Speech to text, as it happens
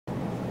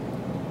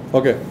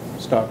Okay,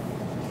 start.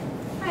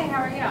 Hi,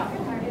 how are you?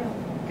 Good, how are you?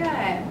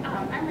 Good.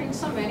 I'm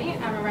Rachel Mooney.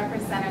 I'm a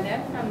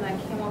representative from the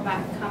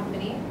Camelback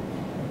Company,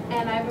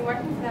 and I've been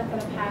working for them for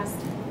the past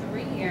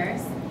 3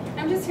 years.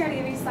 I'm just here to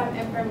give you some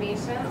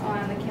information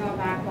on the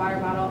Camelback water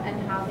bottle and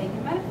how they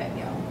can benefit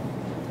you.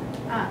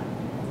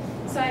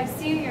 So I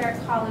see you're a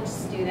college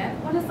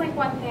student. What is like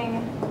one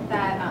thing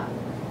that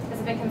is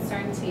a big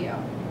concern to you?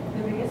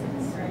 The biggest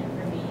concern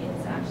for me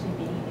is actually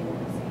being able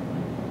to save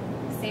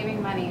money.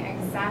 Saving money,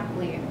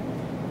 exactly.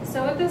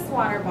 So with this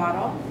water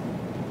bottle,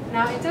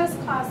 now it does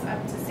cost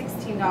up to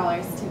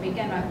 $16 to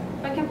begin with,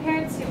 but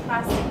compared to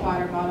plastic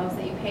water bottles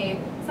that you pay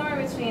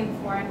somewhere between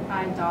 $4 and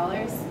 $5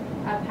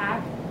 a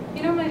pack,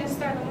 you normally just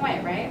throw them away,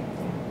 right?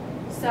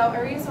 So a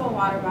reusable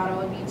water bottle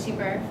would be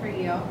cheaper for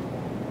you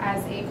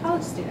as a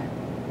college student.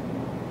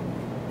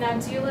 Now,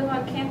 do you live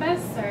on campus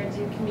or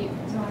do you commute?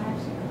 No, I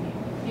actually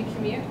commute. You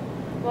commute?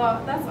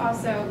 Well, that's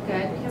also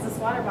good because this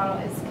water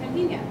bottle is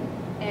convenient.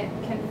 It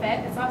can fit.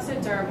 It's also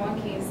durable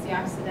in case you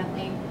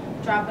accidentally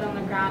drop it on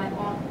the ground. It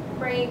won't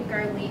break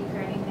or leak or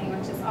anything,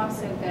 which is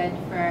also good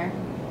for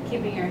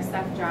keeping your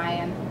stuff dry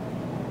and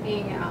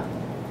being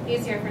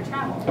easier for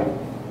travel.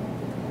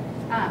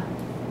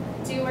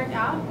 Do you work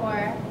out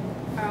or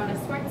are on a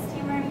sports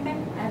team or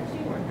anything? I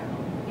actually work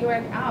out. You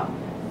work out.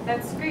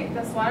 That's great.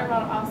 This water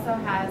bottle also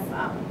has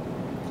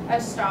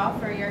a straw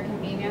for your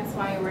convenience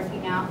while you're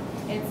working out.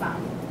 It's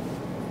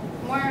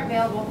more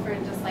available for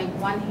just like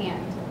one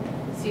hand,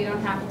 so you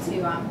don't have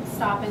to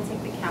stop and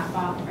take the cap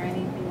off or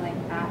anything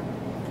like that.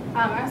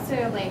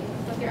 Also, like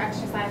with your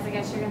exercise, I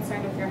guess you're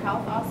concerned with your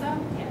health also.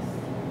 Yes.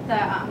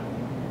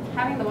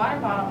 Having the water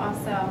bottle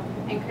also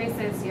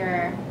increases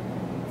your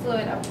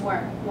fluid of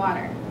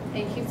water.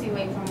 It keeps you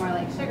away from more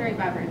like sugary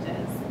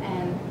beverages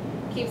and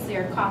keeps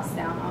your costs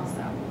down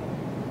also.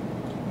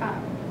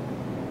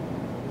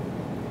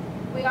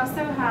 We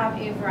also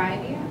have a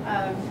variety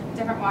of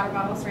different water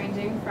bottles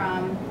ranging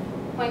from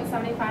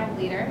 0.75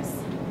 liters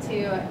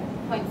to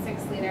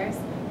 0.6 liters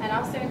and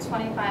also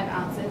 25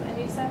 ounces. And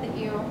you said that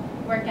you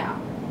work out.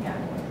 Yeah.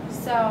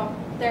 So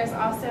there's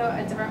also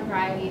a different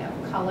variety of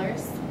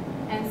colors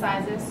and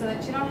sizes so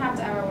that you don't have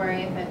to ever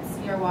worry if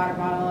it's your water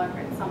bottle or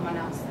if it's someone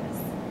else's.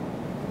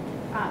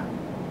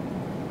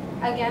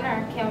 Again,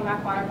 our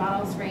Camelback water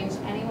bottles range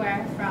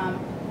anywhere from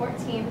 $14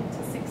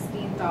 to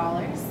 $16.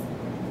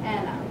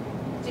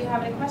 And do you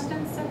have any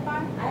questions so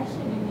far?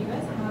 Actually, do you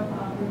guys have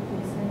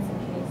replacements in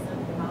case the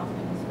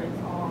mouthpiece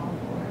squirts off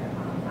or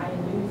I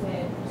lose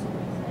it for some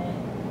reason?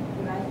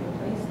 Do you guys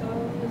replace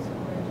those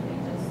or do they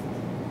just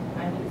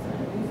I lose it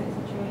or lose it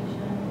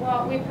situation?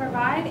 Well, we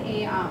provide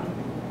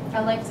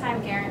a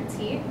lifetime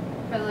guarantee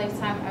for the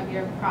lifetime of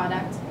your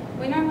product.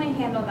 We normally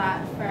handle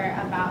that for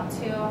about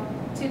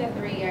two to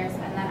 3 years,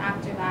 and then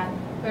after that,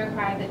 we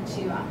require that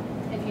you,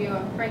 if you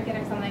break it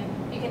or something,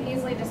 you can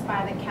easily just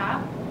buy the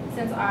cap.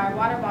 Since our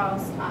water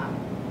bottles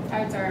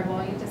are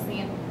durable, you just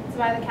need to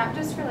buy the cap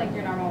just for like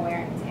your normal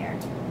wear and tear.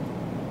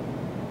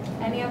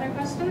 Any other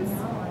questions?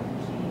 No, I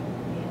actually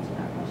answered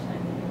that question. I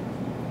needed.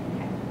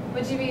 Okay.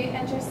 Would you be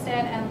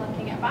interested in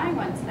looking at buying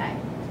one today?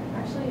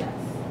 Actually, yes.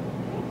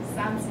 Okay,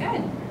 sounds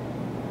good.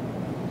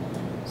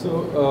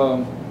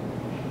 So,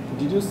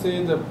 did you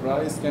say the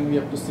price can be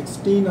up to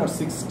 16 or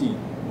 60?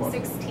 What?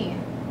 16.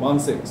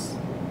 1/6.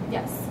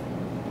 Yes.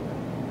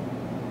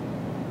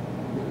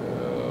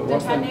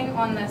 What's the- Depending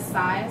on the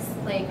size,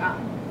 like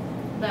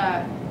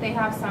they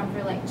have some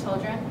for like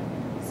children,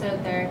 so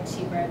they're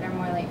cheaper. They're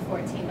more like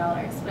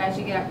 $14. But as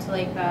you get up to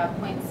like the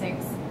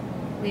 0.6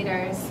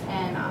 liters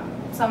and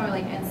some are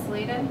like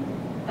insulated,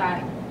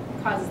 that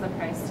causes the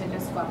price to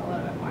just go up a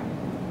little bit more.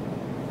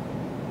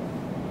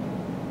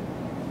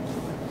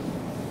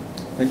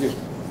 Thank you.